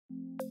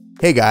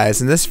Hey guys,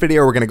 in this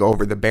video we're going to go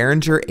over the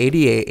Behringer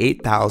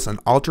ADA8000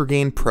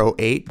 Ultragain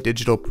Pro-8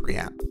 Digital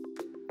Preamp.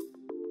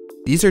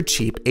 These are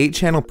cheap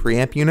 8-channel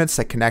preamp units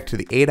that connect to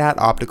the ADAT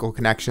optical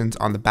connections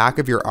on the back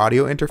of your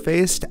audio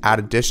interface to add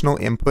additional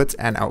inputs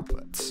and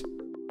outputs.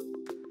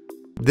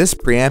 This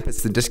preamp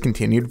is the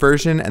discontinued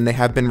version and they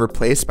have been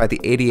replaced by the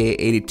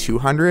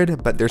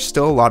ADA8200, but there's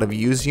still a lot of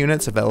used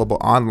units available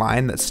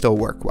online that still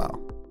work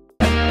well.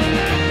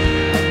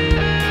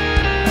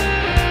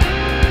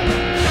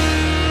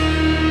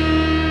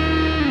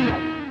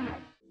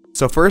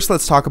 So first,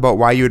 let's talk about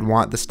why you would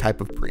want this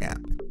type of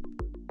preamp.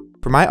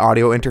 For my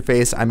audio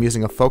interface, I'm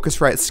using a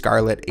Focusrite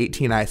Scarlett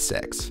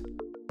 18i6.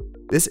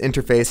 This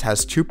interface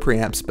has 2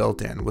 preamps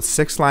built in with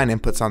 6-line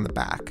inputs on the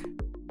back.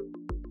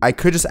 I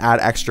could just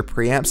add extra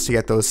preamps to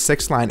get those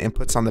 6-line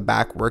inputs on the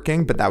back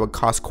working, but that would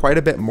cost quite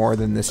a bit more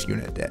than this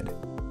unit did.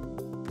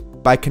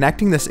 By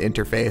connecting this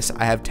interface,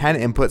 I have 10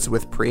 inputs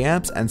with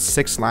preamps and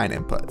 6-line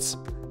inputs.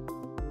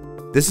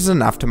 This is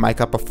enough to mic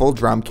up a full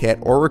drum kit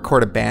or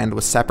record a band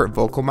with separate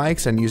vocal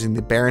mics and using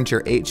the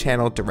Behringer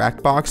 8-channel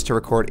direct box to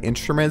record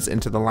instruments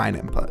into the line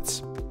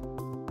inputs.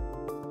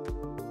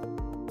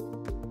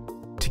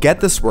 To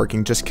get this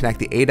working, just connect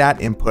the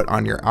ADAT input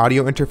on your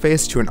audio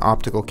interface to an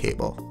optical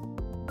cable.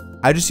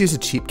 I just use a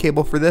cheap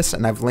cable for this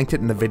and I've linked it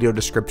in the video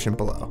description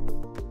below.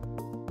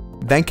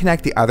 Then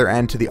connect the other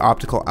end to the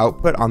optical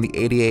output on the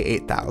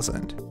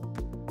ADA8000.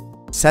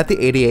 Set the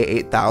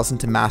ADA8000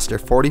 to master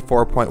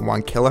 44.1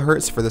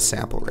 kHz for the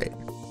sample rate.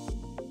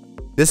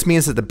 This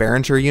means that the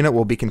Behringer unit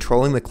will be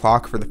controlling the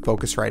clock for the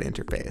Focusrite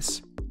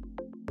interface.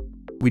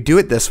 We do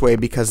it this way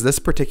because this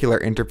particular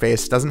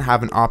interface doesn't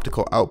have an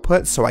optical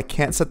output, so I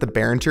can't set the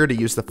Behringer to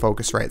use the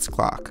Focusrite's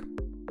clock.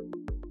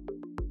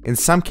 In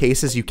some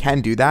cases you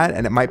can do that,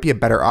 and it might be a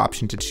better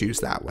option to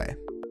choose that way.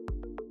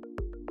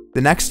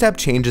 The next step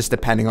changes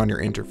depending on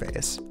your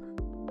interface.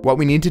 What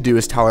we need to do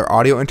is tell our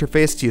audio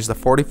interface to use the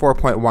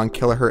 44.1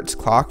 kHz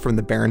clock from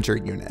the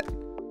Behringer unit.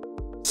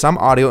 Some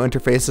audio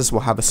interfaces will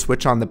have a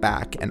switch on the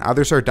back, and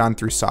others are done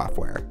through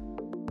software.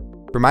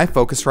 For my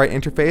Focusrite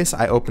interface,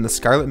 I open the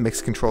Scarlett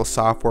Mix Control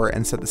software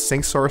and set the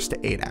sync source to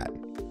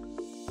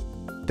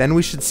ADAT. Then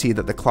we should see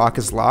that the clock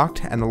is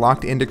locked, and the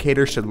locked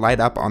indicator should light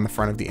up on the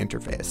front of the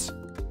interface.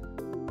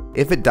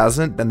 If it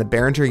doesn't, then the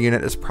Behringer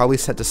unit is probably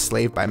set to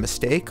slave by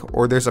mistake,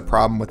 or there's a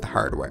problem with the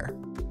hardware.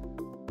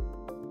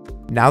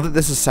 Now that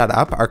this is set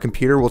up, our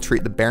computer will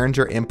treat the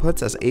Behringer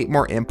inputs as 8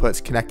 more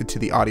inputs connected to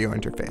the audio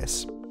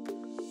interface.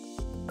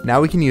 Now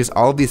we can use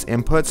all of these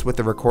inputs with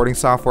the recording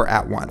software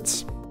at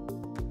once.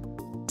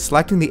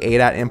 Selecting the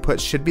ADAT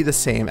input should be the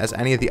same as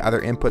any of the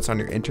other inputs on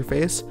your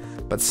interface,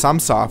 but some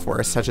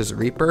software, such as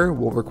Reaper,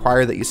 will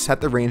require that you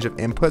set the range of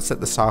inputs that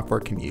the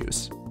software can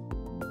use.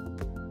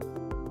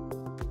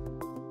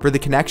 For the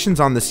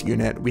connections on this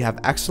unit, we have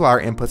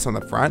XLR inputs on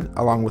the front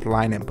along with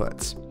line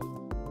inputs.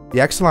 The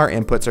XLR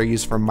inputs are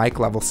used for mic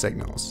level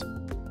signals.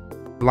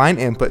 Line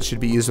inputs should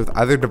be used with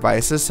other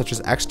devices such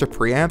as extra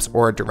preamps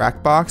or a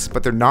direct box,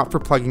 but they're not for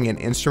plugging in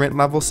instrument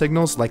level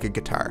signals like a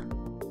guitar.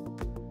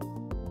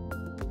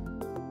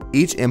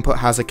 Each input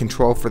has a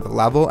control for the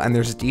level and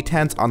there's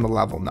detents on the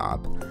level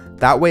knob.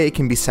 That way it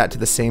can be set to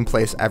the same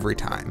place every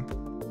time.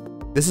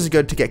 This is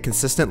good to get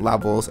consistent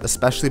levels,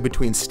 especially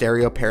between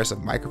stereo pairs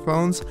of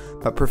microphones,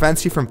 but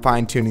prevents you from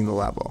fine-tuning the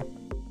level.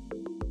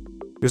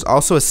 There's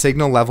also a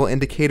signal level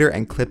indicator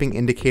and clipping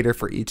indicator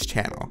for each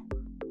channel.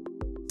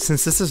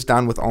 Since this is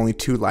done with only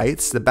 2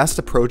 lights, the best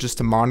approach is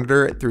to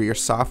monitor it through your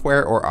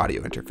software or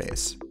audio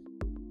interface.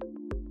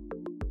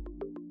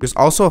 There's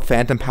also a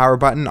phantom power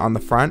button on the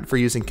front for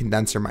using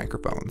condenser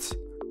microphones.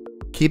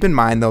 Keep in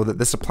mind though that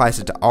this applies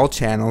to all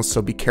channels,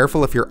 so be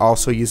careful if you're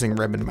also using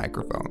ribbon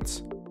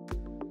microphones.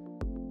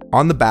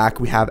 On the back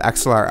we have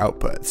XLR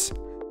outputs.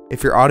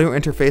 If your audio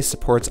interface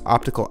supports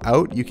optical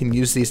out, you can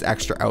use these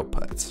extra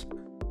outputs.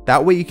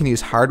 That way you can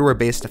use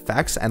hardware-based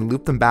effects and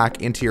loop them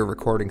back into your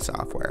recording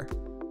software.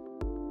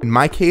 In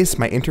my case,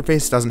 my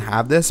interface doesn't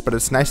have this, but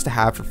it's nice to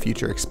have for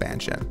future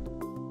expansion.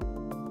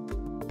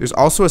 There's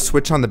also a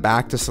switch on the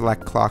back to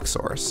select clock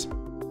source.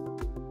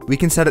 We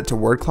can set it to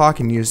word clock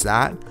and use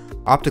that,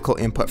 optical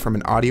input from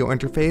an audio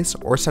interface,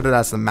 or set it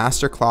as the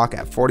master clock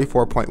at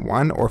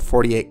 44.1 or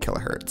 48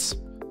 kHz.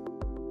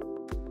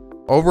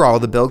 Overall,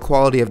 the build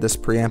quality of this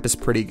preamp is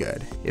pretty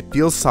good. It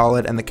feels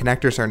solid and the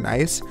connectors are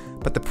nice,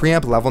 but the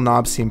preamp level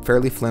knobs seem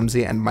fairly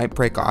flimsy and might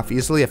break off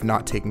easily if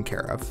not taken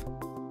care of.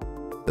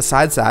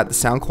 Besides that, the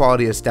sound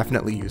quality is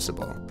definitely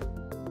usable.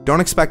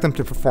 Don't expect them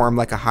to perform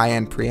like a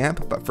high-end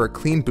preamp, but for a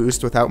clean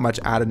boost without much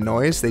added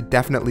noise, they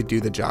definitely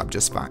do the job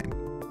just fine.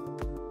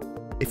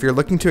 If you're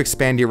looking to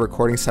expand your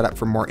recording setup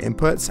for more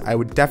inputs, I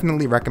would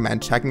definitely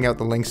recommend checking out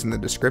the links in the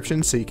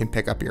description so you can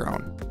pick up your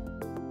own.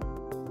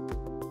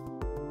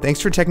 Thanks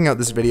for checking out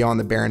this video on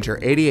the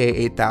Behringer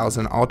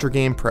ADA8000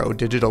 Ultragain Pro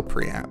Digital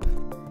Preamp.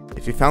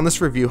 If you found this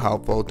review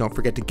helpful, don't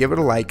forget to give it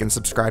a like and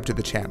subscribe to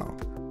the channel.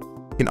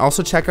 You can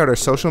also check out our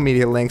social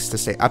media links to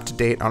stay up to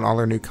date on all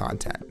our new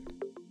content.